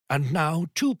And now,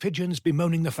 two pigeons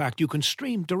bemoaning the fact you can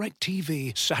stream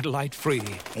DirecTV satellite-free.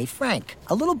 Hey, Frank,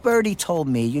 a little birdie told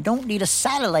me you don't need a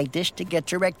satellite dish to get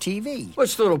DirecTV.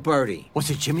 What's little birdie? Was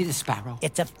it Jimmy the Sparrow?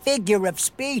 It's a figure of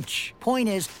speech. Point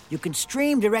is, you can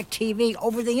stream DirecTV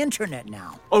over the internet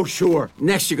now. Oh, sure.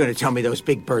 Next you're going to tell me those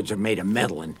big birds are made of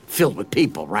metal and filled with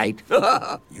people, right?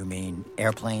 You mean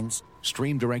airplanes?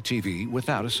 Stream DirecTV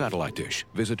without a satellite dish.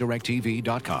 Visit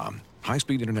DirecTV.com.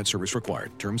 High-speed internet service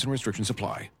required. Terms and restrictions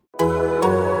apply.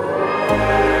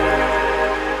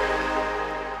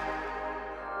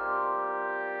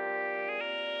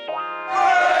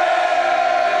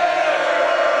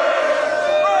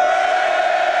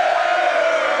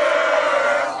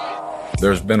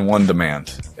 There's been one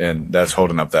demand, and that's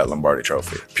holding up that Lombardi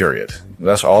trophy, period.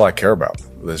 That's all I care about,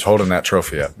 is holding that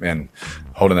trophy up and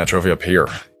holding that trophy up here.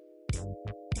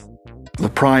 The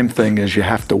prime thing is you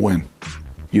have to win.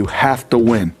 You have to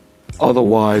win.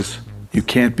 Otherwise, you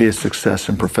can't be a success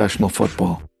in professional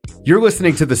football. You're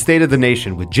listening to The State of the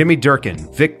Nation with Jimmy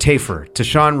Durkin, Vic Tafur,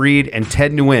 Tashawn Reed, and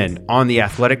Ted Nguyen on the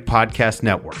Athletic Podcast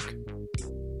Network.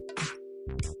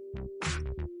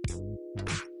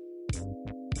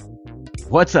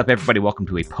 What's up, everybody? Welcome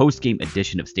to a post-game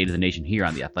edition of State of the Nation here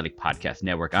on the Athletic Podcast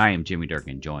Network. I am Jimmy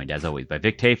Durkin, joined, as always, by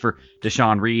Vic Tafur,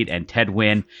 Tashawn Reed, and Ted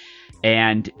Nguyen.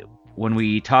 And when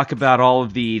we talk about all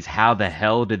of these, how the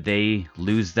hell did they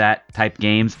lose that type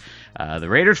games? The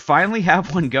Raiders finally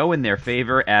have one go in their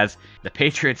favor as the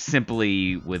Patriots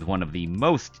simply, with one of the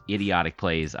most idiotic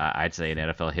plays, I'd say, in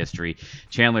NFL history,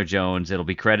 Chandler Jones, it'll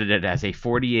be credited as a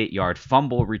 48-yard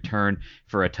fumble return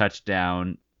for a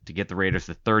touchdown to get the Raiders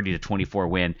the 30-24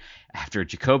 win after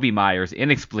Jacoby Myers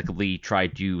inexplicably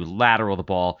tried to lateral the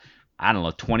ball,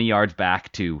 20 yards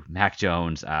back to Mac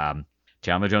Jones.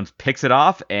 Chandler Jones picks it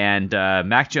off, and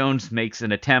Mac Jones makes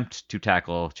an attempt to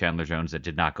tackle Chandler Jones that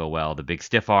did not go well. The big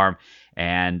stiff arm,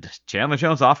 and Chandler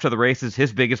Jones off to the races,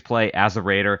 his biggest play as a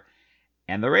Raider.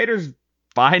 And the Raiders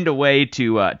find a way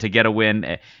to get a win.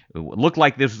 It looked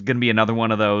like this was going to be another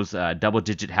one of those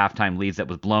double-digit halftime leads that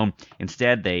was blown.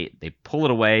 Instead, they pull it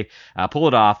away, pull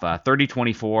it off,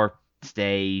 30-24,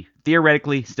 stay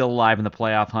theoretically still alive in the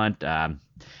playoff hunt.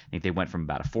 I think they went from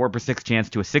about a 4% chance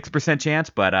to a 6% chance,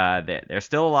 but they're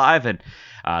still alive, and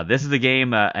this is a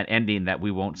game, an ending that we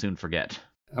won't soon forget.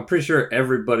 I'm pretty sure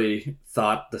everybody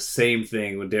thought the same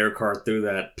thing when Derek Carr threw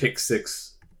that pick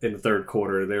six in the third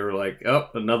quarter. They were like, oh,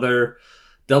 another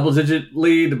double-digit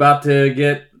lead about to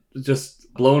get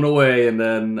just blown away, and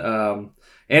then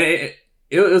it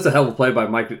was a hell of a play by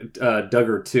Mike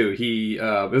Duggar too.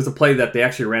 It was a play that they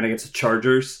actually ran against the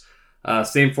Chargers,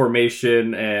 same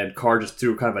formation, and Carr just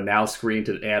threw kind of a now screen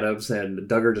to Adams, and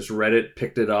Duggar just read it,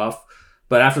 picked it off.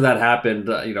 But after that happened,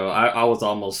 I was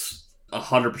almost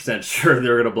 100% sure they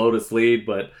were going to blow this lead,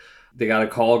 but they got a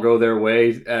call go their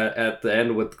way at the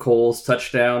end with Cole's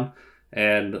touchdown,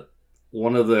 and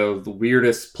one of the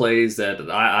weirdest plays that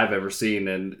I've ever seen.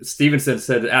 And Stevenson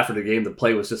said after the game the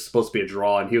play was just supposed to be a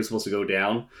draw and he was supposed to go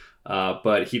down,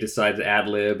 but he decided to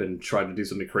ad-lib and try to do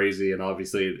something crazy, and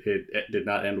obviously it did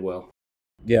not end well.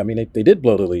 Yeah, I mean, they did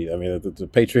blow the lead. I mean, the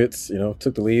Patriots,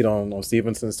 took the lead on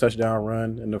Stevenson's touchdown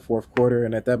run in the fourth quarter,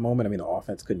 and at that moment, I mean, the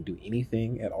offense couldn't do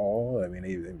anything at all. I mean,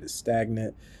 they were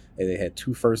stagnant. They had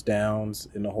 2 first downs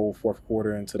in the whole fourth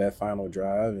quarter into that final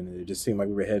drive, and it just seemed like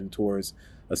we were heading towards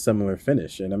a similar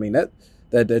finish. And I mean, that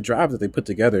drive that they put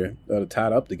together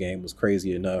tied up the game was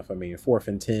crazy enough. I mean, 4th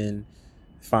and 10,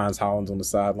 finds Hollins on the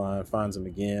sideline, finds him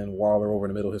again, Waller over in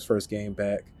the middle, his first game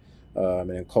back,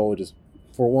 and then Cole just,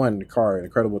 for one, Carr, an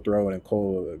incredible throw, and then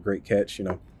Cole, a great catch,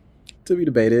 to be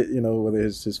debated, whether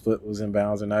his foot was in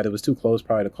bounds or not. It was too close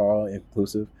probably to call,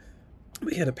 inconclusive.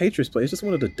 But yeah, the Patriots play, it's just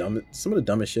some of the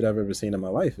dumbest shit I've ever seen in my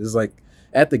life. It's like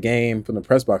at the game from the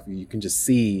press box, you can just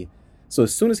see. So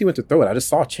as soon as he went to throw it, I just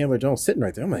saw Chandler Jones sitting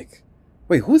right there. I'm like,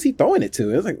 wait, who's he throwing it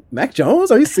to? It was like, Mac Jones?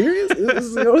 Are you serious? This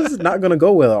is not going to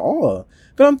go well at all.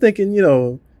 But I'm thinking,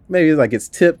 maybe it's like it's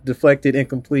tipped, deflected,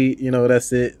 incomplete,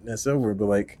 that's it, that's over. But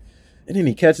and then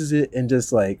he catches it and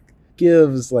just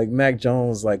gives Mac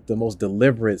Jones the most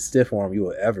deliberate stiff arm you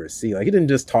will ever see. He didn't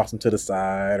just toss him to the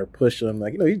side or push him.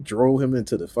 He drove him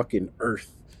into the fucking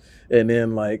earth and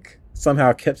then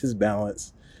somehow kept his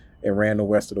balance and ran the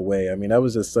rest of the way. I mean, that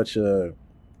was just such a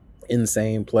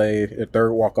insane play. A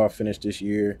third walk-off finish this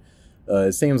year.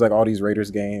 It seems like all these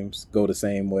Raiders games go the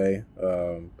same way,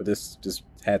 but this just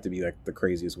had to be the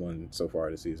craziest one so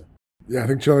far this season. Yeah, I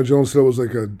think Chandler Jones said it was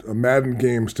like a Madden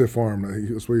game stiff arm.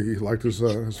 That's where he liked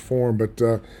his form, but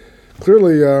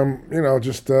clearly,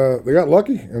 they got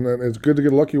lucky, and it's good to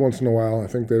get lucky once in a while. I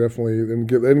think they definitely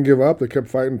didn't give up. They kept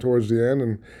fighting towards the end,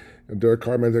 and And Derek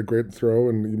Carr made that great throw,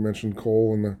 and you mentioned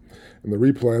Cole in the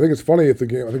replay. I think it's funny if the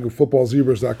game. I think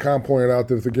FootballZebras.com pointed out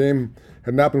that if the game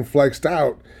had not been flexed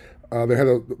out, they had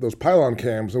those pylon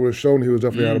cams that would have shown he was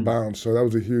definitely out of bounds. So that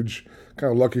was a huge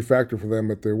kind of lucky factor for them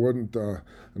that they wouldn't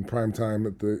in prime time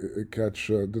that the catch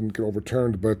didn't get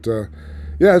overturned. But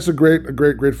yeah, it's a great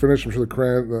finish. I'm sure the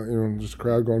crowd, just the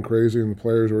crowd going crazy, and the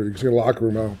players, or you can see in the locker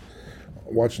room now,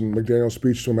 watching McDaniel's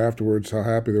speech to him afterwards, how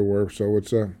happy they were. So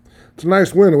it's a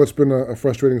nice win in what's been a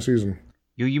frustrating season.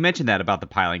 You mentioned that about the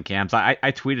piling cams. I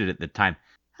tweeted at the time,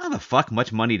 how the fuck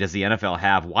much money does the NFL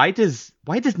have? Why does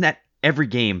not every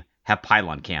game have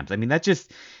pylon cams? I mean, that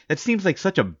seems like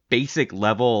such a basic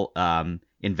level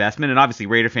investment. And obviously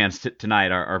Raider fans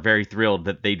tonight are very thrilled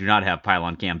that they do not have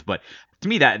pylon cams. But to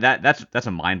me, that's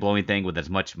a mind-blowing thing with as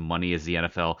much money as the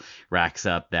NFL racks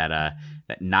up, that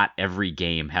not every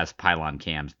game has pylon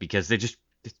cams, because they just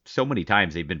so many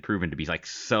times they've been proven to be like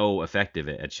so effective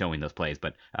at showing those plays.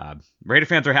 But Raider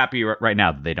fans are happy right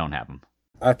now that they don't have them.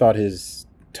 I thought his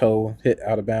toe hit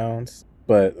out of bounds,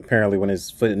 but apparently when his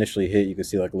foot initially hit, you could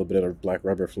see like a little bit of black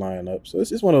rubber flying up. So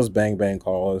it's just one of those bang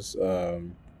calls.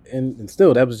 And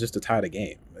still, that was just to tie the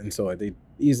game. And so they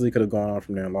easily could have gone on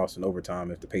from there and lost in overtime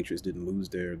if the Patriots didn't lose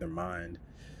their mind.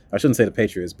 I shouldn't say the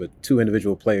Patriots, but two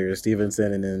individual players,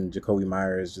 Stevenson and then Jacoby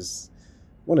Myers, just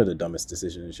one of the dumbest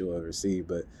decisions you'll ever see.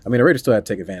 But, I mean, the Raiders still had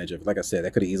to take advantage of it. Like I said,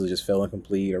 that could have easily just fell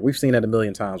incomplete. Or we've seen that a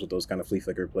million times with those kind of flea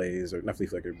flicker plays. Or not flea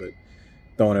flicker, but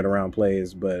throwing it around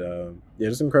plays. But, yeah,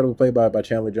 just an incredible play by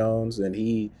Chandler Jones. And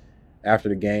he, after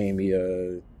the game,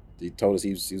 he told us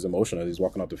he was emotional as he was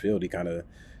walking off the field.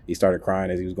 He started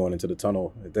crying as he was going into the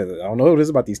tunnel. I don't know what it is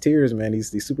about these tears, man.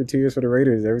 These super tears for the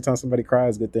Raiders. Every time somebody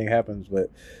cries, good thing happens. But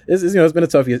it's been a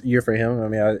tough year for him. I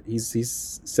mean,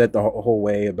 he's said the whole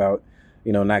way about,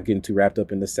 not getting too wrapped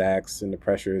up in the sacks and the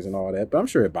pressures and all that. But I'm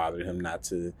sure it bothered him not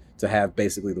to have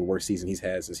basically the worst season he's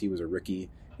had since he was a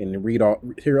rookie, and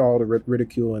hear all the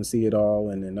ridicule and see it all,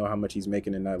 and know how much he's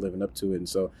making and not living up to it. And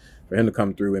so for him to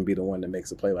come through and be the one that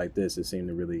makes a play like this, it seemed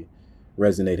to really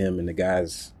resonate him, and the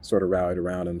guys sort of rallied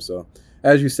around him. So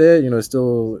as you said, it's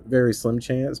still a very slim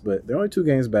chance, but they're only 2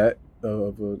 games back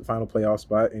of the final playoff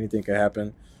spot. Anything could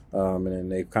happen. And then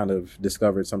they've kind of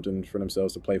discovered something for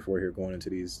themselves to play for here going into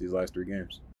these last 3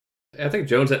 games. I think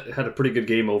Jones had a pretty good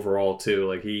game overall too.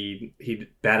 Like he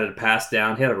batted a pass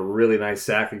down. He had a really nice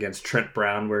sack against Trent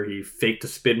Brown where he faked a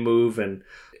spin move, and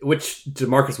which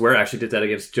DeMarcus Ware actually did that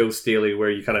against Joe Staley, where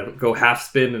you kind of go half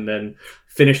spin and then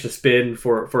finish the spin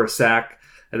for a sack.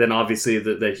 And then obviously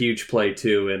the huge play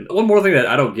too. And one more thing that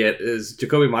I don't get is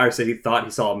Jacoby Myers said he thought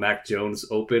he saw Mac Jones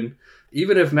open.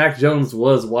 Even if Mac Jones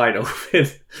was wide open,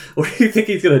 what do you think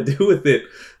he's going to do with it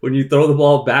when you throw the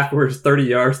ball backwards 30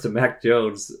 yards to Mac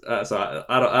Jones? So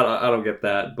I don't get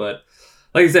that. But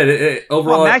like you said,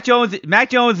 overall, Mac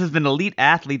Jones is an elite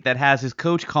athlete that has his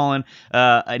coach calling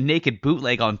a naked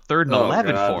bootleg on 3rd and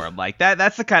 11 for him. Like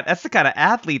that's the kind of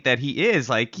athlete that he is.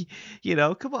 Like,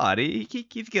 come on,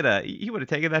 he would have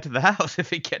taken that to the house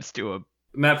if it gets to him.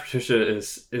 Matt Patricia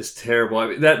is terrible. I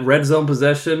mean, that red zone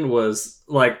possession was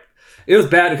like. It was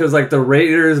bad because like the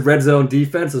Raiders' red zone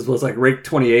defense was like ranked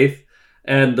 28th,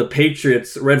 and the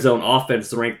Patriots' red zone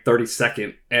offense ranked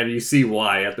 32nd. And you see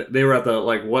why. They were at the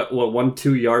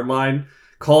 1-2 yard line,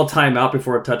 called timeout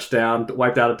before a touchdown,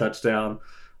 wiped out a touchdown.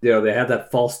 They had that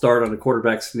false start on the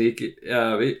quarterback sneak.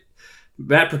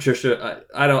 Matt Patricia,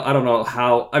 I don't know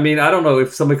how. I mean, I don't know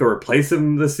if somebody could replace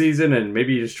him this season, and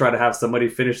maybe you just try to have somebody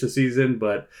finish the season.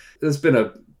 But there's been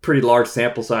a pretty large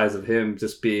sample size of him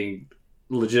just being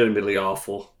legitimately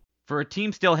awful. For a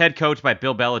team still head coached by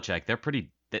Bill Belichick,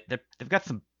 they've got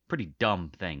some pretty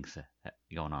dumb things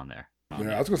going on there.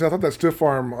 Yeah, I was going to say, I thought that stiff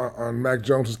arm on Mac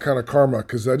Jones was kind of karma,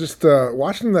 because I just,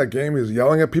 watching that game, he was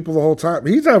yelling at people the whole time.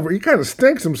 He kind of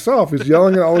stinks himself. He's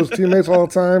yelling at all his teammates all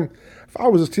the time. If I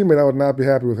was his teammate, I would not be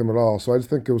happy with him at all. So I just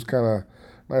think it was kind of a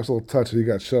nice little touch that he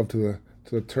got shoved to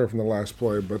the turf in the last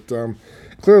play. But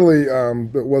clearly,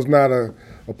 it was not a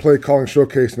play calling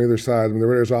showcase on either side. I mean, the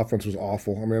Raiders' offense was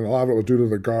awful. I mean, a lot of it was due to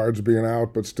the guards being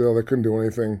out, but still, they couldn't do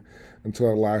anything until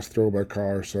that last throw by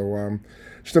Carr. So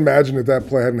just imagine if that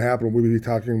play hadn't happened, we'd be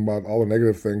talking about all the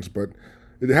negative things. But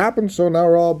it happened, so now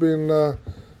we're all being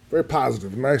very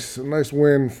positive. Nice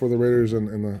win for the Raiders and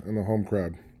the home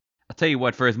crowd. I'll tell you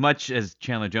what, for as much as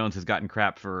Chandler Jones has gotten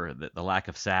crap for the lack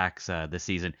of sacks this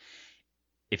season,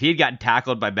 if he had gotten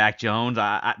tackled by Mac Jones,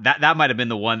 that might have been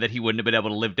the one that he wouldn't have been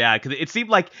able to live down. Because it seemed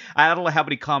like, I don't know how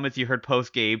many comments you heard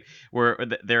post-game where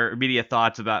their immediate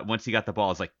thoughts about once he got the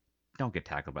ball is like, don't get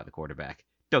tackled by the quarterback.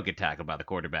 Don't get tackled by the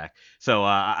quarterback. So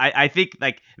I think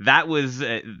like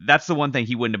that's the one thing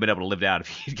he wouldn't have been able to live down if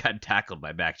he had gotten tackled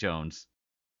by Mac Jones.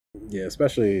 Yeah,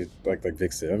 especially like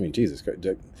Vic said. I mean, Jesus Christ,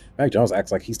 Mac Jones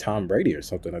acts like he's Tom Brady or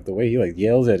something. Like the way he like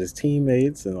yells at his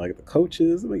teammates and like the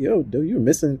coaches. I'm like, yo, dude, you're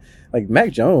missing. Like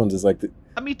Mac Jones is like the.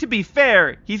 I mean, to be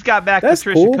fair, he's got Mac That's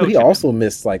Patricia cool, but he coaching also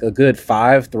missed like a good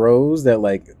 5 throws that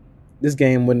like this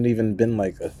game wouldn't even been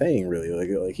like a thing really.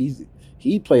 Like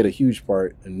he played a huge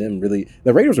part in them really.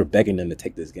 The Raiders were begging them to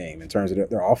take this game in terms of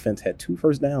their offense had 2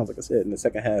 first downs. Like I said, in the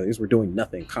second half, they just were doing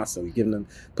nothing constantly,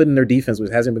 putting their defense,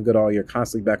 which hasn't been good all year,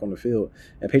 constantly back on the field.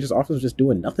 And Patriots offense was just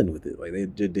doing nothing with it. Like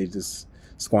they just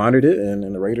squandered it, and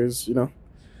the Raiders,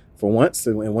 for once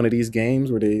in one of these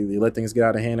games where they let things get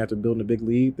out of hand after building a big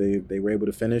lead, they were able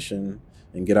to finish and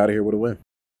get out of here with a win.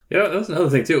 Yeah, that's another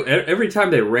thing too. Every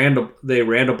time they ran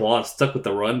the ball and stuck with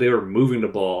the run, they were moving the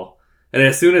ball. And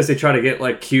as soon as they try to get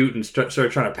like cute and start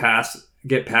trying to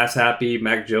get pass happy,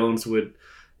 Mac Jones would,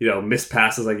 miss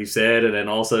passes like you said, and then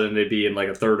all of a sudden they'd be in like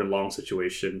a 3rd and long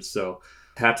situation. So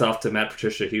hats off to Matt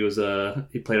Patricia.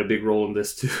 He played a big role in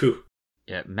this too.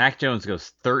 Yeah, Mac Jones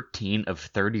goes 13 of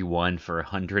 31 for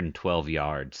 112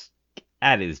 yards.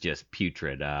 That is just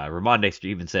putrid. Ramondre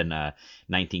Stevenson,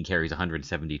 19 carries,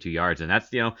 172 yards. And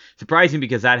that's, surprising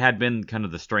because that had been kind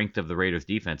of the strength of the Raiders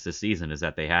defense this season, is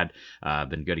that they had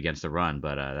been good against the run.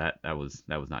 But that was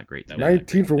not great.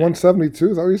 19 for 172,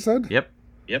 is that what you said? Yep.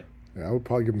 Yeah, I would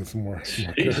probably give him some more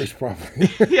carries, probably.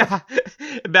 Yeah.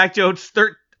 Mac Jones,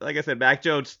 like I said, Mac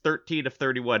Jones, 13 of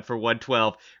 31 for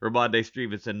 112. Ramondre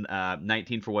Stevenson,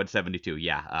 19 for 172.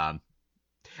 Yeah.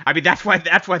 I mean, that's why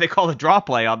they call the draw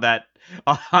play on that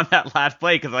last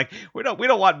play, because like we don't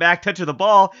want Mac touching the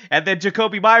ball, and then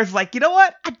Jacoby Myers is like, you know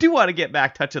what, I do want to get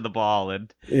Mac touching the ball,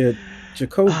 and yeah,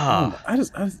 Jacoby, I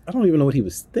don't even know what he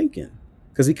was thinking,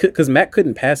 because Mac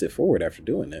couldn't pass it forward after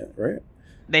doing that, right?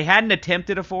 They hadn't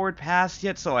attempted a forward pass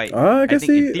yet, so I think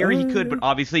in theory he could, but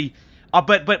obviously,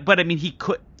 but I mean he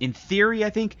could in theory, I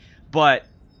think, but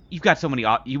you've got so many,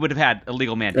 you would have had a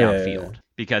legal man downfield.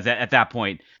 Because at that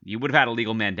point, you would have had a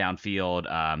legal man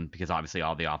downfield, because obviously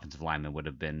all the offensive linemen would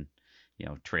have been,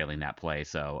 trailing that play.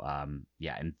 So,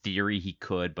 in theory he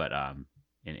could, but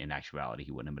in actuality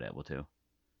he wouldn't have been able to.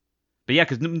 But yeah,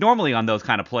 because normally on those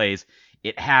kind of plays,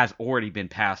 it has already been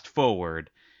passed forward,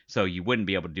 so you wouldn't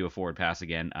be able to do a forward pass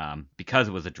again, because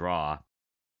it was a draw.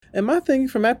 And my thing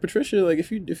for Matt Patricia, like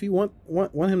if you want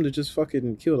him to just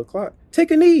fucking kill the clock,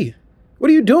 take a knee. What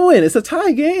are you doing? It's a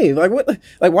tie game. Like what?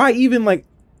 Like why even like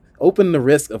open the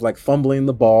risk of like fumbling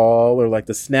the ball or like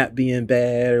the snap being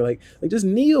bad or like just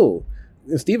kneel.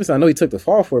 And Stevenson, I know he took the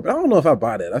fall for it, but I don't know if I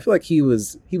buy that. I feel like he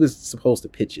was supposed to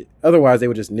pitch it. Otherwise, they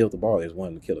would just kneel the ball. They just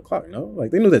wanted to kill the clock. Like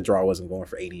they knew that draw wasn't going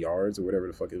for 80 yards or whatever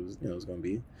the fuck it was. It was going to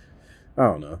be. I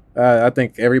don't know. I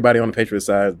think everybody on the Patriots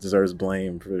side deserves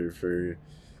blame for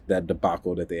that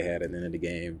debacle that they had at the end of the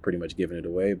game, pretty much giving it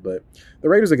away. But the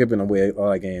Raiders are giving away a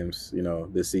lot of games,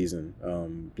 this season,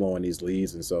 blowing these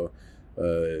leads. And so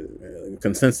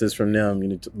consensus from them, you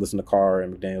need to listen to Carr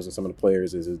and McDaniels and some of the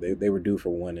players, is they were due for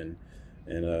one, and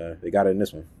they got it in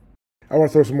this one. I want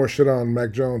to throw some more shit on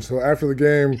Mac Jones. So after the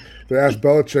game, they asked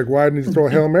Belichick, why didn't he throw a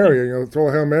Hail Mary? Throw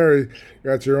a Hail Mary,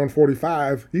 you're at your own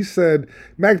 45. He said,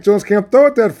 Mac Jones can't throw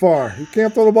it that far. He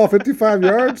can't throw the ball 55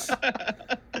 yards.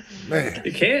 Man.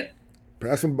 He can't.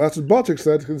 That's what Belichick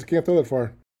said, because he can't throw that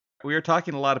far. We were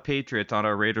talking a lot of Patriots on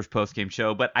our Raiders postgame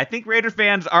show, but I think Raider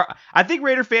fans are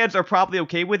probably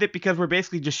okay with it, because we're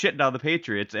basically just shitting on the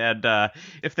Patriots. And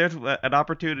if there's an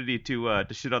opportunity to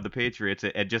shit on the Patriots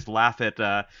and just laugh at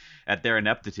their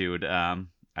ineptitude, I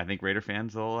think Raider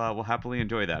fans will happily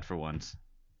enjoy that for once.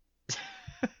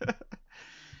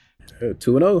 2-0.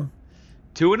 2-0.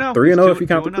 3-0 if you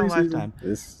count the preseason.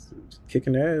 It's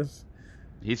kicking their ass.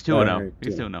 He's 2-0.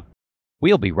 He's 2-0.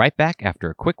 We'll be right back after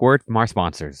a quick word from our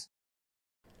sponsors.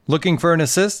 Looking for an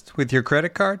assist with your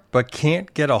credit card but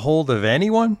can't get a hold of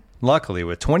anyone? Luckily,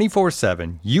 with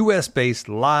 24/7 U.S.-based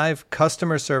live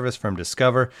customer service from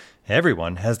Discover,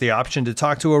 everyone has the option to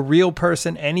talk to a real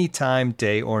person anytime,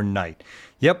 day or night.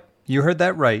 Yep, you heard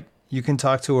that right. You can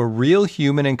talk to a real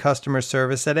human in customer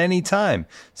service at any time.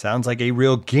 Sounds like a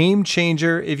real game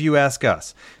changer if you ask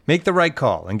us. Make the right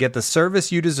call and get the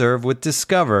service you deserve with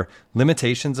Discover.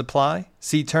 Limitations apply.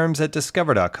 See terms at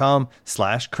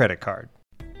discover.com/creditcard.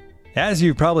 As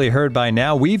you've probably heard by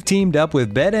now, we've teamed up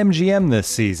with BetMGM this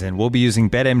season. We'll be using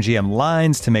BetMGM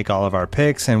lines to make all of our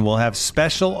picks, and we'll have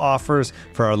special offers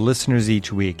for our listeners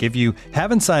each week. If you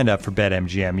haven't signed up for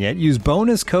BetMGM yet, use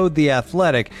bonus code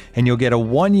THEATHLETIC, and you'll get a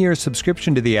 1-year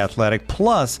subscription to The Athletic,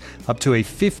 plus up to a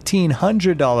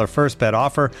 $1,500 first bet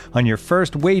offer on your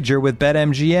first wager with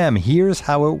BetMGM. Here's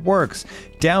how it works.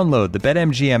 Download the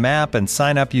BetMGM app and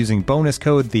sign up using bonus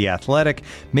code TheAthletic.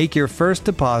 Make your first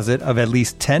deposit of at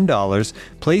least $10.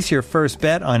 Place your first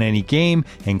bet on any game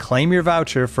and claim your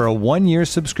voucher for a 1-year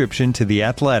subscription to The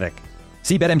Athletic.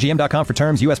 See BetMGM.com for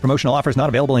terms. U.S. promotional offers not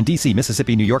available in D.C.,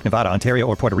 Mississippi, New York, Nevada, Ontario,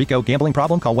 or Puerto Rico. Gambling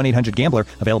problem? Call 1-800-GAMBLER.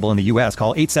 Available in the U.S.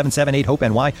 Call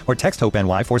 877-8-HOPE-NY or text HOPE-NY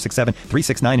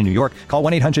 467-369 in New York. Call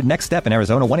 1-800-NEXT-STEP in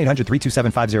Arizona.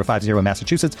 1-800-327-5050 in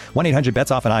Massachusetts.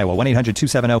 1-800-BETS-OFF in Iowa.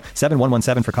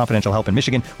 1-800-270-7117 for confidential help in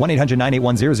Michigan.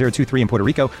 1-800-981-0023 in Puerto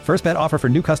Rico. First bet offer for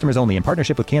new customers only in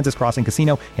partnership with Kansas Crossing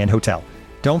Casino and Hotel.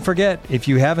 Don't forget, if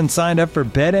you haven't signed up for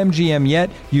BetMGM yet,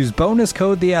 use bonus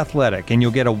code TheAthletic and you'll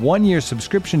get a 1-year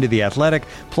subscription to The Athletic,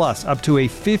 plus up to a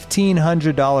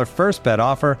 $1,500 first bet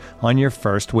offer on your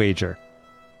first wager.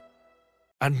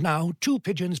 And now, two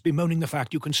pigeons bemoaning the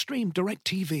fact you can stream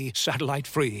DirecTV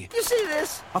satellite-free. You see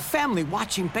this? A family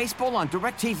watching baseball on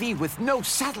DirecTV with no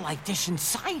satellite dish in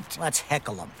sight. Let's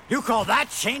heckle them. You call that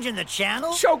changing the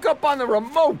channel? Choke up on the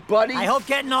remote, buddy. I hope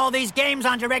getting all these games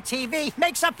on DirecTV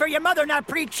makes up for your mother not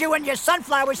pre-chewing your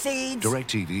sunflower seeds.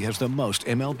 DirecTV has the most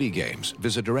MLB games.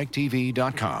 Visit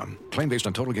DirecTV.com. Claim based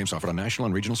on total games offered on national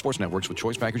and regional sports networks with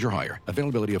choice package or higher.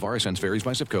 Availability of RSNs varies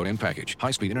by zip code and package.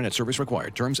 High-speed internet service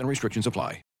required. Terms and restrictions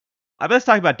apply. Let's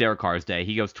talk about Derek Carr's day.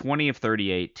 He goes 20 of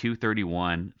 38,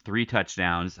 231, 3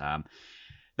 touchdowns.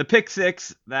 The pick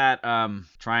six that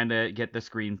trying to get the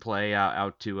screenplay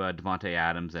out to Devontae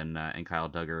Adams and Kyle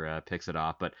Duggar picks it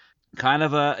off, but kind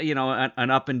of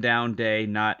an up and down day.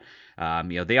 Not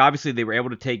they were able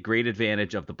to take great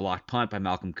advantage of the blocked punt by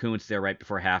Malcolm Kuntz there right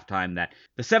before halftime. That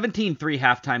the 17-3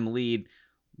 halftime lead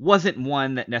wasn't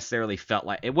one that necessarily felt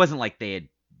like it wasn't like they had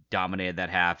dominated that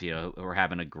half, we're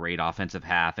having a great offensive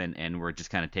half and we're just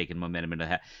kind of taking momentum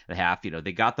into the half.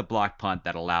 They got the blocked punt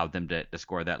that allowed them to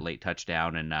score that late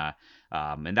touchdown, and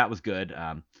that was good.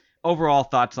 Overall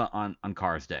thoughts on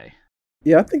Carr's day?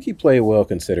 Yeah, I think he played well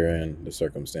considering the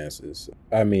circumstances.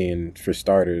 I mean, for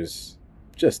starters,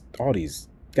 just all these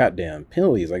goddamn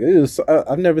penalties. Like,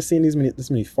 I've never seen this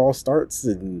many false starts,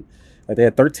 and like they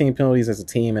had 13 penalties as a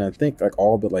team, and I think like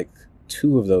all but like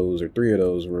 2 of those or 3 of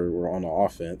those were on the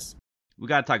offense. We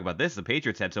got to talk about this. The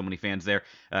Patriots had so many fans there.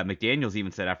 McDaniels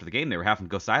even said after the game they were having to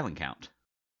go silent count.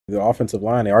 The offensive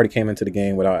line, they already came into the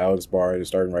game without Alex Barr, the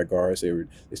starting right guards.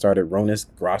 They started Ronis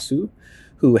Grasu,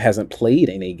 who hasn't played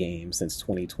in a game since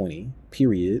 2020,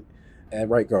 period, at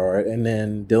right guard. And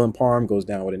then Dylan Parham goes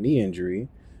down with a knee injury.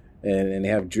 And they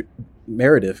have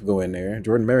Meredith go in there,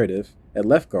 Jordan Meredith, at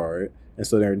left guard. And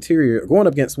so their interior, going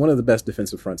up against one of the best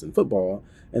defensive fronts in football.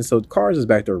 And so Carrs is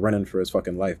back there running for his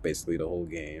fucking life basically the whole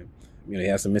game. He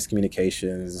has some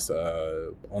miscommunications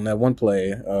on that one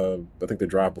play. I think the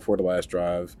drive before the last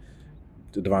drive,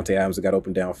 Devontae Adams got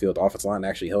open downfield. The offensive line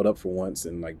actually held up for once,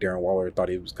 and like Darren Waller thought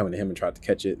he was coming to him and tried to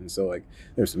catch it. And so like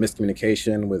there's some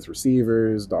miscommunication with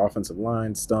receivers. The offensive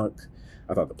line stunk.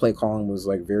 I thought the play calling was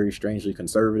like very strangely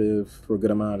conservative for a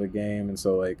good amount of the game. And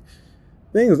so like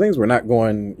things were not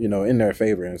going, in their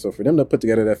favor. And so for them to put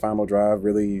together that final drive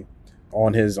really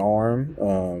on his arm,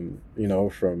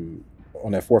 from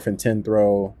on that 4th and 10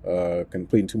 throw,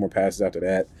 completing 2 more passes after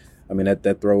that. I mean,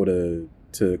 that throw to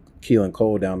Keelan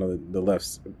Cole down the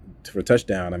left for a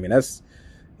touchdown. I mean,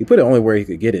 he put it only where he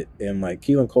could get it. And like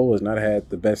Keelan Cole has not had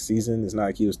the best season. It's not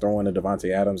like he was throwing to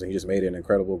Devontae Adams and he just made an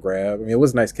incredible grab. I mean, it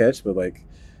was a nice catch, but like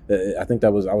I think I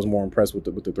was more impressed with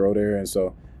the throw there. And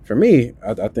so for me,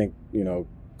 I think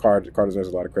Carr deserves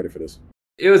a lot of credit for this.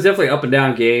 It was definitely an up and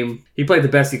down game. He played the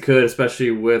best he could,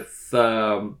 especially with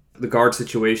the guard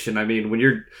situation. I mean, when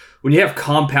you have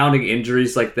compounding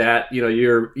injuries like that,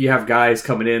 you have guys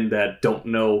coming in that don't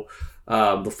know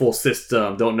the full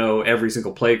system, don't know every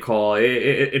single play call.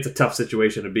 It's a tough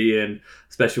situation to be in,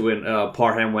 especially when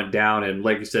Parham went down. And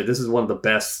like you said, this is one of the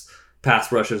best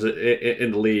pass rushers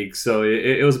in the league. So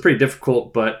it was pretty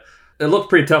difficult, but it looked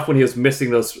pretty tough when he was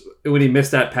missing when he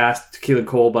missed that pass to Keelan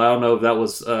Cole. But I don't know if that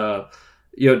was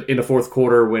in the 4th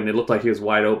quarter when it looked like he was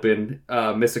wide open,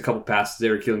 missed a couple passes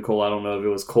there. Keelan Cole, I don't know if it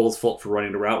was Cole's fault for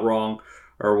running the route wrong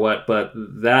or what, but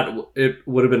it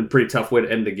would have been a pretty tough way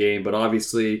to end the game. But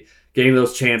obviously, getting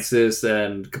those chances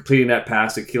and completing that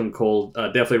pass to Keelan Cole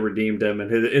definitely redeemed him. And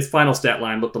his final stat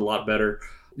line looked a lot better,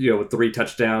 with 3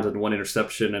 touchdowns and 1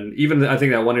 interception. And even I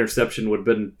think that 1 interception would have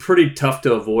been pretty tough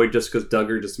to avoid just because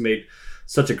Duggar just made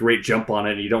such a great jump on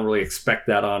it. And you don't really expect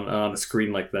that on a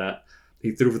screen like that.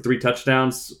 He threw for 3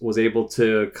 touchdowns, was able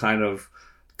to kind of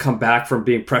come back from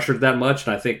being pressured that much.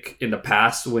 And I think in the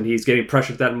past, when he's getting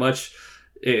pressured that much,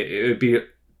 it would be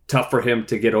tough for him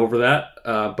to get over that.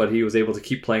 But he was able to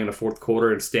keep playing in the 4th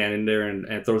quarter and stand in there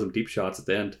and throw some deep shots at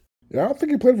the end. Yeah, I don't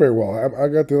think he played very well. I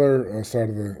got the other side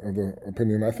of the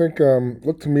opinion. I think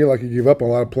looked to me like he gave up on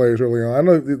a lot of plays early on. I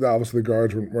know obviously the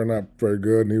guards were not very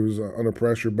good and he was under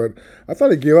pressure, but I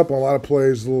thought he gave up on a lot of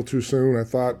plays a little too soon. I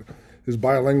thought his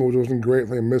body language wasn't great.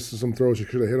 He missed some throws he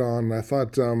should have hit on. And I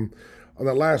thought on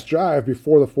that last drive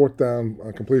before the fourth down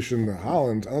completion to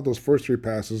Hollins, I thought those first three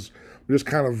passes were just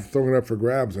kind of throwing it up for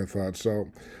grabs, I thought. So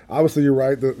obviously you're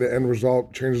right. The end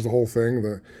result changes the whole thing.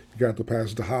 You got the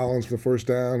pass to Hollins for the first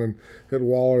down and hit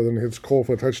Waller, then hits Cole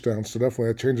for a touchdown. So definitely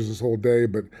that changes this whole day.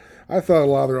 But I thought a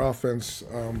lot of their offense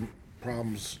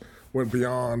problems went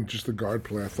beyond just the guard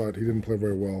play. I thought he didn't play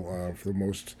very well for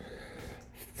most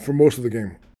of the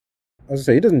game. I was gonna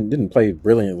say he didn't play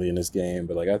brilliantly in this game,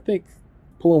 but like I think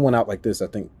pulling one out like this, I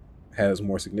think has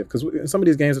more significance because in some of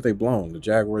these games that they've blown, the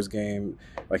Jaguars game,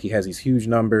 like he has these huge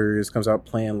numbers, comes out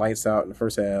playing lights out in the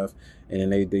first half, and then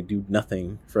they do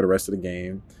nothing for the rest of the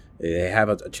game. They have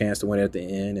a chance to win it at the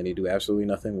end, and they do absolutely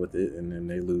nothing with it, and then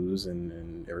they lose,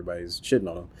 and everybody's shitting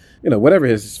on him. Whatever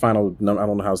his final, I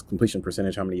don't know how his completion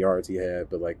percentage, how many yards he had,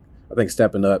 but like I think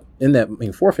stepping up in that,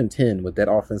 4th and 10 with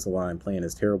that offensive line playing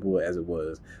as terrible as it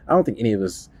was, I don't think any of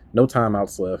us, no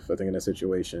timeouts left, I think in that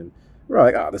situation, we're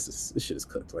like, this shit is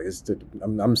cooked. Like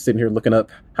I'm sitting here looking up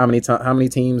how many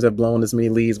teams have blown this many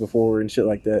leads before and shit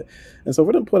like that. And so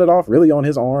we're gonna put it off really on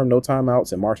his arm, no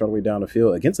timeouts, and march all the way down the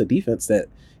field against a defense that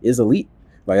is elite.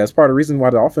 Like that's part of the reason why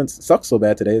the offense sucks so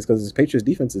bad today is because the Patriots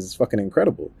defense is fucking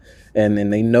incredible, and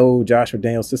they know Josh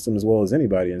McDaniels' system as well as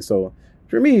anybody. And so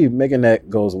for me, making that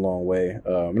goes a long way.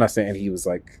 I'm not saying he was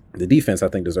like the defense. I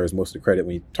think deserves most of the credit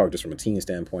when you talk just from a team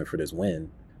standpoint for this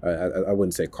win. I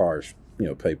wouldn't say Carr,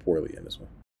 played poorly in this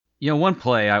one. One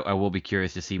play I will be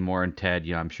curious to see more in Ted.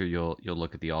 I'm sure you'll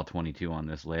look at the all 22 on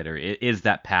this later. It is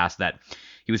that pass that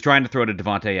he was trying to throw to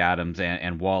Davante Adams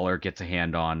and Waller gets a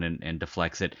hand on and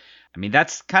deflects it. I mean,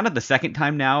 that's kind of the second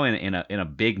time now in a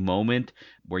big moment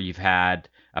where you've had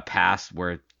a pass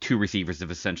where two receivers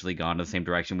have essentially gone in the same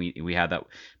direction. We had that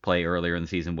play earlier in the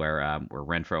season where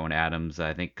Renfrow and Adams,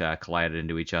 I think, collided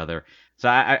into each other. So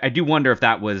I do wonder if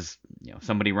that was,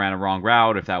 somebody ran a wrong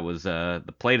route, if that was the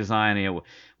play design,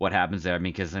 what happens there.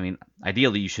 Because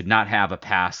ideally you should not have a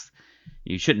pass.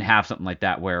 You shouldn't have something like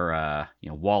that where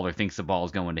Waller thinks the ball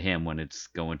is going to him when it's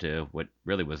going to what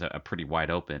really was a pretty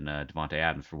wide open Davante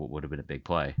Adams for what would have been a big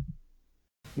play.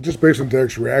 Just based on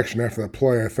Derek's reaction after that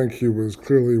play, I think he was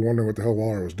clearly wondering what the hell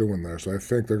Waller was doing there. So I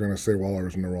think they're going to say Waller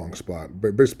was in the wrong spot.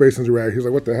 But based on his reaction, he's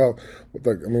like, what the hell?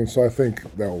 So I think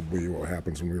that will be what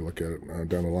happens when we look at it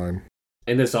down the line.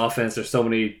 In this offense, there's so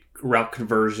many route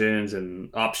conversions and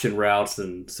option routes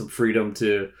and some freedom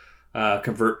to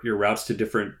convert your routes to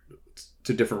different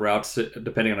routes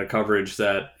depending on the coverage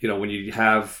that, when you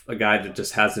have a guy that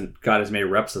just hasn't got as many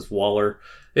reps as Waller,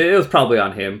 it was probably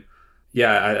on him.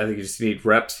 Yeah, I think you just need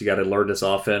reps. You got to learn this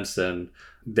offense, and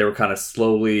they were kind of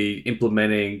slowly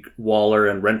implementing Waller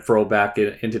and Renfrow back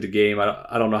into the game.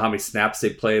 I don't know how many snaps they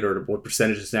played or what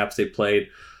percentage of snaps they played,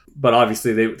 but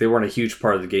obviously they weren't a huge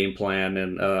part of the game plan,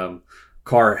 and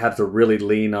Carr had to really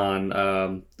lean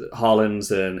on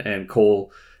Hollins and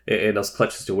Cole in those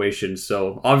clutch situations.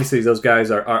 So obviously those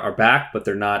guys are back, but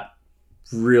they're not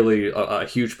really a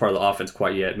huge part of the offense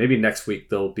quite yet. Maybe next week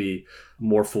they'll be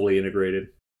more fully integrated.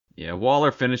 Yeah,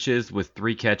 Waller finishes with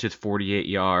 3 catches, 48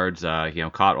 yards,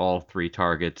 caught all 3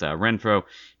 targets. Renfrow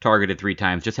targeted 3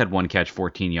 times, just had 1 catch,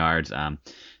 14 yards. So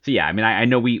yeah, I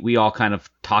know we all kind of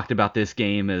talked about this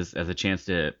game as a chance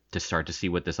to start to see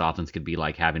what this offense could be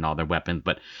like having all their weapons,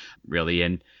 but really,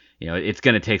 it's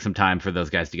going to take some time for those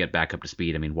guys to get back up to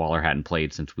speed. Waller hadn't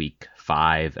played since week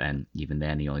 5, and even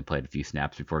then he only played a few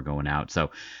snaps before going out.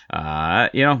 So,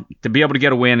 to be able to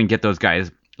get a win and get those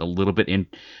guys a little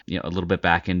bit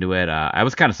back into it. I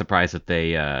was kind of surprised that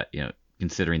they,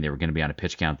 considering they were going to be on a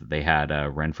pitch count, that they had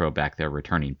Renfrow back there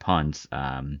returning punts.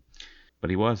 But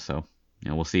he was, so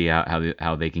we'll see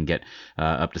how they can get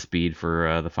up to speed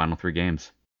for the final 3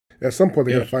 games. At some point,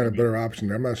 they got to find a better option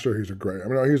there. I'm not sure he's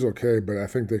he's okay, but I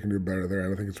think they can do better there,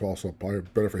 and I think it's also probably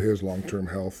better for his long-term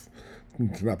health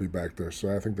to not be back there.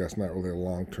 So I think that's not really a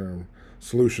long-term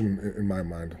solution in my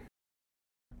mind.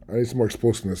 I need some more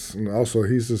explosiveness, and also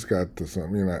he's just got this.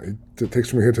 It takes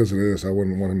too many hits as it is. I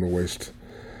wouldn't want him to waste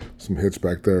some hits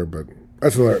back there, but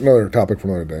that's another topic for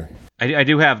another day. I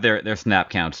do have their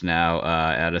snap counts now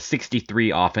at a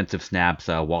 63 offensive snaps.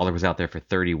 Waller was out there for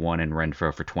 31 and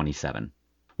Renfrow for 27.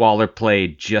 Waller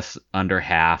played just under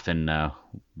half, and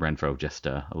Renfrow just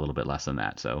a little bit less than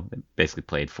that. So they basically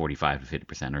played 45 to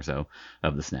 50% or so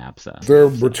of the snaps. Their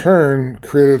return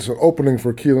created an opening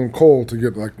for Keelan Cole to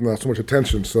get not so much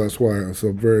attention. So that's why it's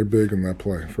so very big in that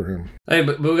play for him. Hey,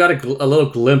 but we got a little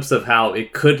glimpse of how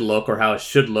it could look or how it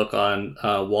should look on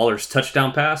Waller's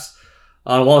touchdown pass.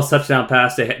 On Wallace's touchdown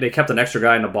pass, they kept an extra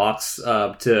guy in the box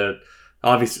to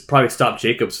obviously probably stop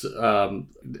Jacobs.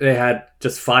 They had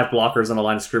just 5 blockers on the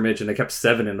line of scrimmage, and they kept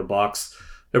 7 in the box.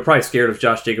 They're probably scared of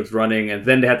Josh Jacobs running, and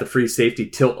then they had the free safety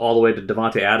tilt all the way to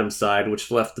Devontae Adams' side,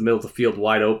 which left the middle of the field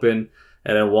wide open,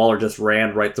 and then Waller just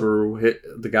ran right through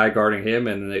the guy guarding him,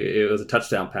 and it was a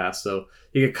touchdown pass. So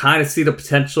you can kind of see the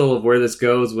potential of where this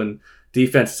goes when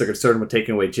defenses are concerned with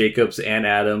taking away Jacobs and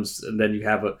Adams, and then you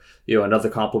have another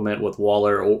complement with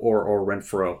Waller or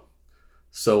Renfrow.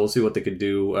 So we'll see what they could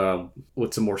do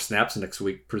with some more snaps next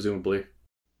week, presumably.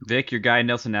 Vic, your guy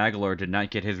Nelson Aguilar did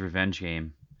not get his revenge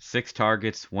game. 6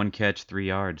 targets, 1 catch, 3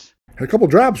 yards. Had a couple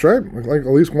drops, right? Like at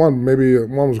least one. Maybe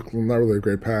one was not really a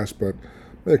great pass, but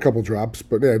a couple drops.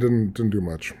 But yeah, didn't do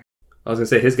much. I was gonna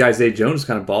say his guy Zay Jones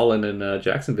kind of balling in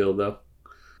Jacksonville though.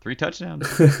 3 touchdowns.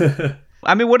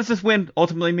 I mean, what does this win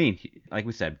ultimately mean? Like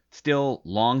we said, still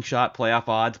long shot playoff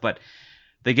odds, but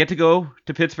they get to go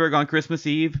to Pittsburgh on Christmas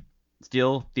Eve.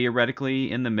 Still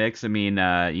theoretically in the mix. I mean,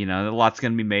 a lot's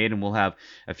going to be made, and we'll have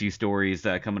a few stories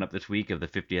coming up this week of the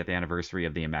 50th anniversary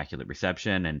of the Immaculate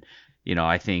Reception. And,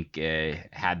 I think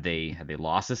had they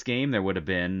lost this game, there would have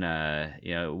been,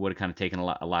 it would have kind of taken a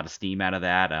lot of steam out of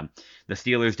that. The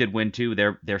Steelers did win too.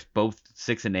 They're both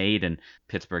 6-8, and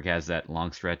Pittsburgh has that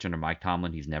long stretch under Mike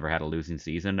Tomlin. He's never had a losing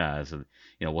season. So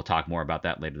we'll talk more about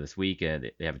that later this week.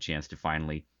 They have a chance to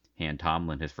finally hand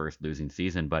Tomlin his first losing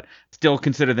season, but still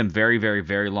consider them very, very,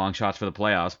 very long shots for the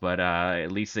playoffs. But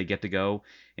at least they get to go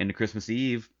into Christmas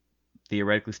Eve,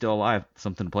 theoretically still alive,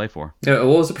 something to play for. Yeah,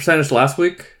 what was the percentage last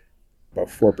week? About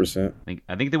 4%.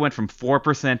 I think they went from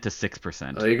 4% to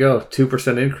 6%. There you go,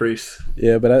 2% increase.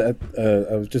 Yeah, but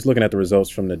I was just looking at the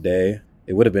results from the day.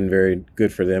 It would have been very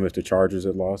good for them if the Chargers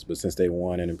had lost, but since they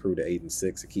won and improved to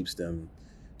 8-6, it keeps them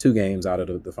 2 games out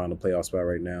of the final playoff spot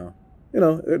right now.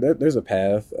 There's a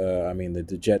path.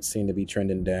 The Jets seem to be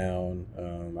trending down.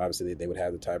 Obviously, they would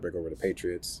have the tiebreaker over the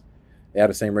Patriots. They have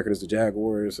the same record as the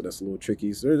Jaguars, so that's a little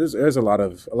tricky. So there's a lot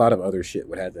of other shit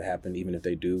would have to happen even if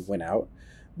they do win out.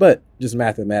 But just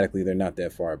mathematically, they're not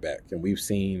that far back, and we've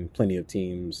seen plenty of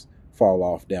teams fall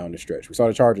off down the stretch. We saw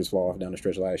the Chargers fall off down the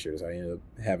stretch last year, so I ended up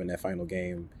having that final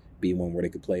game be one where they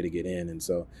could play to get in, and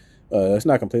so it's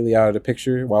not completely out of the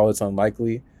picture. While it's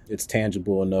unlikely, it's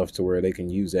tangible enough to where they can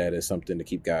use that as something to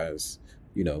keep guys,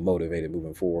 motivated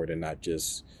moving forward and not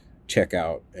just check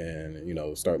out and,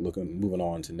 start moving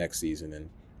on to next season. And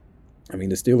I mean,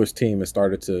 the Steelers team has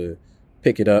started to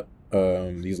pick it up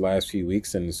these last few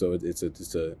weeks. And so it's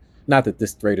a not that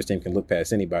this Raiders team can look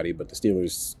past anybody, but the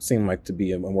Steelers seem like to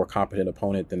be a more competent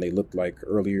opponent than they looked like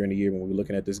earlier in the year when we were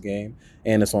looking at this game.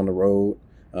 And it's on the road.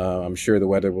 I'm sure the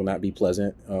weather will not be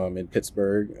pleasant in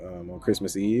Pittsburgh on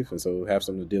Christmas Eve, and so we'll have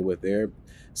something to deal with there.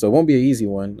 So it won't be an easy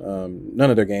one. None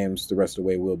of their games the rest of the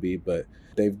way will be, but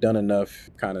they've done enough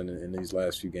kind of in these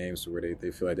last few games to where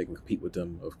they feel like they can compete with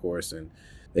them, of course, and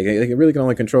they really can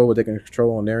only control what they can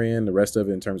control on their end. The rest of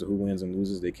it, in terms of who wins and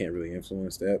loses, they can't really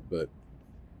influence that. But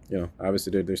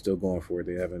obviously they're still going for it.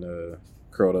 They haven't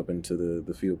curled up into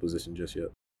the field position just yet.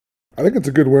 I think it's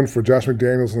a good win for Josh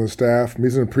McDaniels and the staff.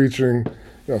 He's been preaching,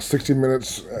 60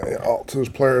 minutes to his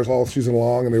players all season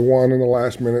long, and they won in the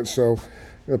last minute. So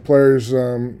the players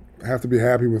have to be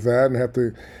happy with that and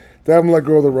they haven't let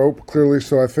go of the rope, clearly.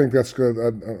 So I think that's good.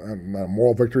 Not a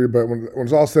moral victory, but when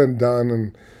it's all said and done,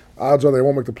 and odds are they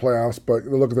won't make the playoffs, but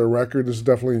look at their record. This is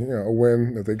definitely a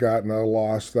win that they got, not a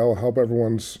loss. That will help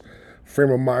everyone's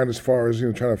frame of mind as far as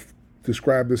trying to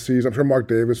describe this season. I'm sure Mark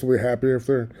Davis will be happy if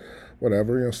they're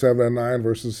 7-9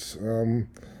 versus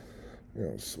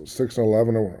 6-11.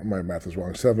 Or my math is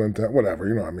wrong. 7-10, whatever.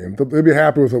 You know what I mean? They'd be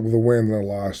happy with a win than a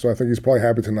loss. So I think he's probably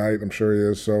happy tonight. I'm sure he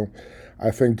is. So I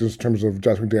think just in terms of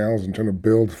Josh McDaniels and trying to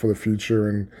build for the future,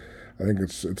 and I think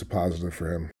it's a positive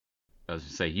for him. I was going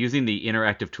to say, using the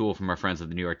interactive tool from our friends at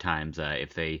the New York Times,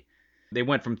 if they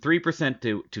went from 3%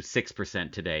 to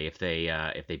 6% today. If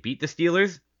they beat the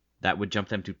Steelers, that would jump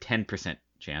them to 10%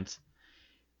 chance.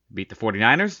 Beat the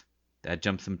 49ers, that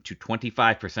jumps them to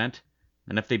 25%.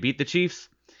 And if they beat the Chiefs,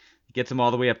 it gets them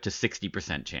all the way up to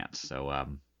 60% chance. So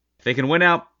if they can win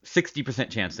out, 60%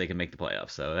 chance they can make the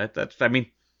playoffs. So that's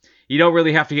you don't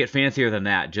really have to get fancier than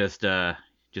that. Just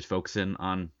focusing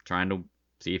on trying to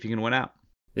see if you can win out.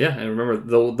 Yeah, and remember,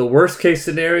 the worst case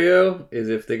scenario is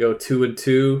if they go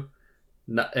 2-2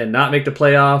 not make the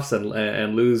playoffs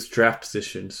and lose draft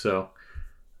position. So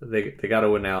they got to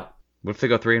win out. What if they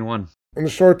go 3-1? In the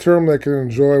short term, they can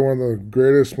enjoy one of the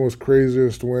greatest, most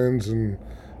craziest wins in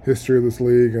history of this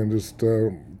league, and just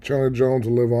Chandler Jones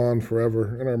will live on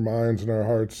forever in our minds and our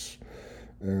hearts.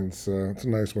 And it's a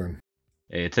nice win.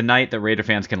 It's a night that Raider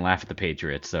fans can laugh at the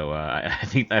Patriots, so I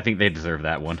think they deserve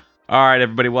that one. All right,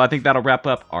 everybody. Well, I think that'll wrap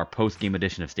up our post-game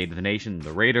edition of State of the Nation.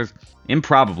 The Raiders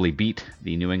improbably beat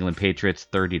the New England Patriots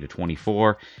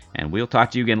 30-24, and we'll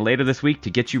talk to you again later this week to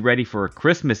get you ready for a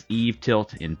Christmas Eve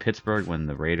tilt in Pittsburgh when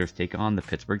the Raiders take on the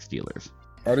Pittsburgh Steelers.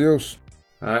 Adios.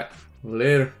 All right,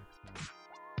 later.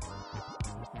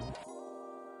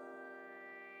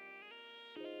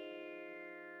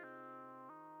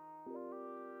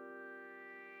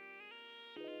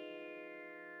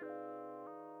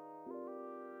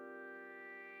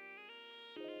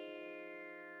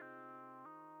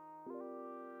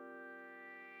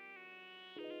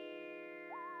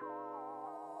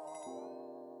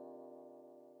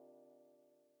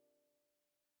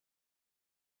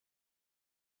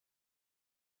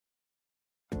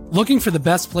 Looking for the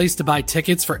best place to buy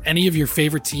tickets for any of your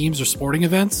favorite teams or sporting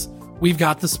events? We've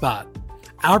got the spot.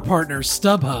 Our partner,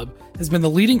 StubHub, has been the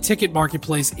leading ticket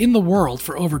marketplace in the world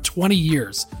for over 20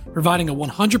 years, providing a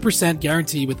 100%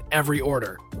 guarantee with every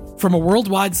order. From a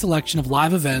worldwide selection of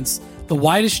live events, the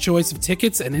widest choice of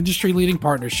tickets, and industry-leading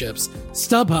partnerships,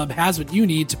 StubHub has what you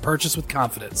need to purchase with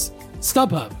confidence.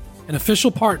 StubHub, an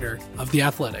official partner of The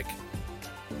Athletic.